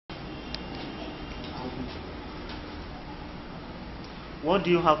What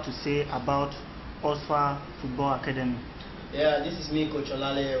do you have to say about OSFA Football Academy? Yeah, this is me, Coach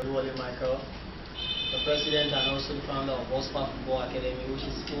Olale Michael, the president and also the founder of osfa Football Academy, which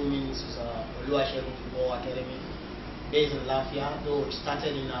is full means Oluwasegun Football Academy, based in Lafia, though it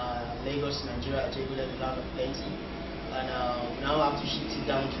started in Lagos, Nigeria, Jegule, the land of plenty. And we now have to shift it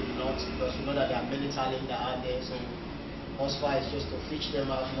down to the north because we know that there are many talents that are there. So osfa is just to fish them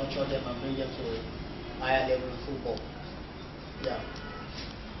out, nurture them, and bring them to higher level of football. Yeah.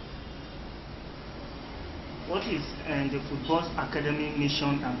 What is the Football Academy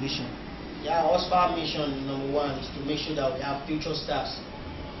mission and vision? Yeah, osfa mission number one is to make sure that we have future stars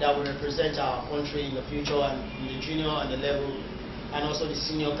that will represent our country in the future and in the junior and the level, and also the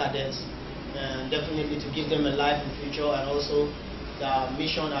senior cadets, and definitely to give them a life in the future. And also the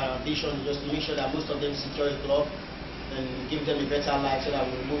mission and our vision is just to make sure that most of them secure a club and give them a better life so that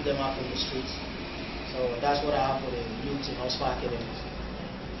we remove them out from the streets. So that's what I have for the youth in osfa Academy.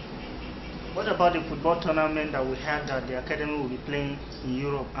 What about the football tournament that we had that the academy will be playing in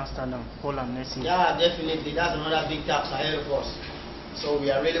Europe, Amsterdam, Holland next year? Yeah, definitely. That's another big task ahead of us. So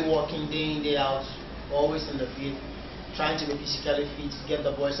we are really working day in, day out, always in the field, trying to be physically fit, get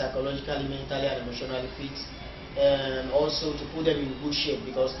the boys psychologically, mentally, and emotionally fit, and also to put them in good shape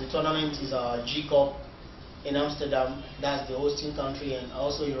because the tournament is our G Cup in Amsterdam, that's the hosting country, and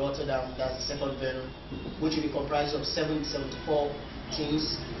also in Rotterdam, that's the second venue, which will be comprised of 74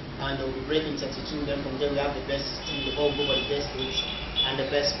 teams. And we'll be breaking 32. Then from there we have the best team, the ball go for the best 8 and the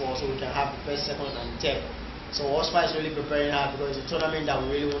best 4, so we can have the first, second, and third. So osfa is really preparing hard because it's a tournament that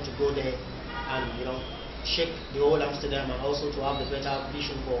we really want to go there and shake the whole Amsterdam, and also to have the better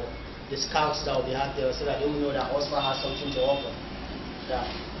vision for the scouts that will be out there so that they will know that osfa has something to offer. Yeah.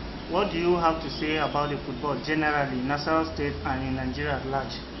 What do you have to say about the football generally, Nasarawa State and in Nigeria at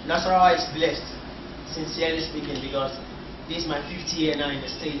large? Nasarawa is blessed, sincerely speaking, because this is my 5th year now in the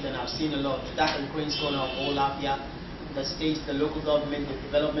state, and I've seen a lot. The dark and Queen's corner of all Lafia, the state, the local government, the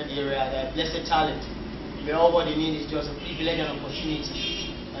development area, they're blessed talent. All what they need is just a privilege and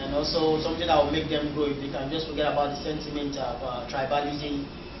opportunity, and also something that will make them grow. If they can just forget about the sentiment of tribalism,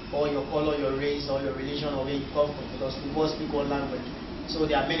 or your color, your race, or your religion, or where you come from, because we both speak one language. So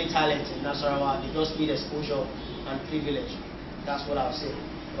there are many talents in Nasarawa. They just need exposure and privilege. That's what I'll say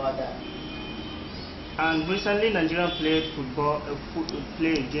about that. And recently, Nigeria played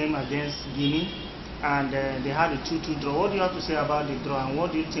a game against Guinea, and they had a 2-2 draw. What do you have to say about the draw, and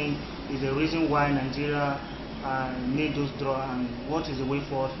what do you think is the reason why Nigeria made those draw, and what is the way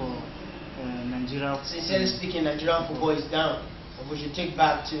forward for Nigeria? Sincerely speaking, Nigerian football is down. We should take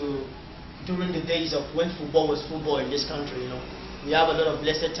back to during the days of when football was football in this country. We have a lot of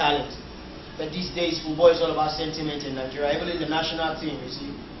blessed talent, but these days football is all about sentiment in Nigeria. Even in the national team, you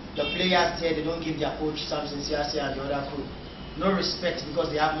see. The players there, they don't give their coach Samson Siasi and the other crew no respect because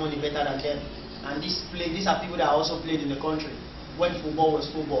they have money better than them. And these are people that also played in the country when football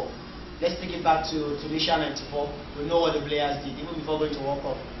was football. Let's take it back to Tunisia '94. We know what the players did even before going to World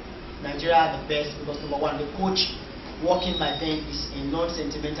Cup. Nigeria are the best because number one, the coach working by them is a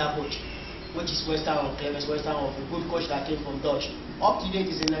non-sentimental coach, which is Western of Clemens, Western of a good coach that came from Dutch. Up to date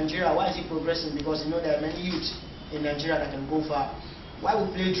is in Nigeria. Why is he progressing? Because there are many youths in Nigeria that can go far. Why we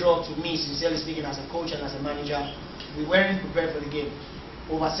play draw, to me, sincerely speaking, as a coach and as a manager, we weren't prepared for the game.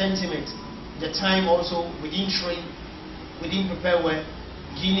 Over sentiment, the time also, we didn't train, we didn't prepare well.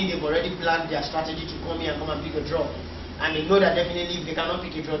 Guinea, they've already planned their strategy to come here and come and pick a draw. And they know that definitely if they cannot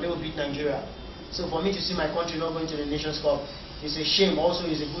pick a draw, they will beat Nigeria. So for me to see my country not going to the Nations Cup, it's a shame, also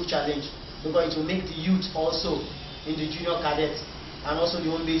it's a good challenge, because it will make the youth also in the junior cadets and also the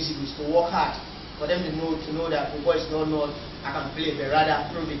home base Eagles to work hard for them to know that football is not I can play, but rather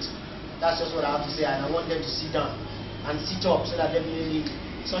prove it. That's just what I have to say, and I want them to sit down and sit up so that definitely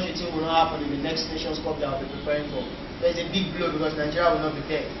such a thing will not happen in the next Nations Cup that I'll be preparing for. There's a big blow because Nigeria will not be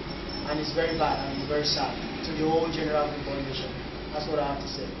there, and it's very bad and it's very sad to the whole general football nation. That's what I have to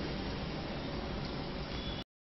say.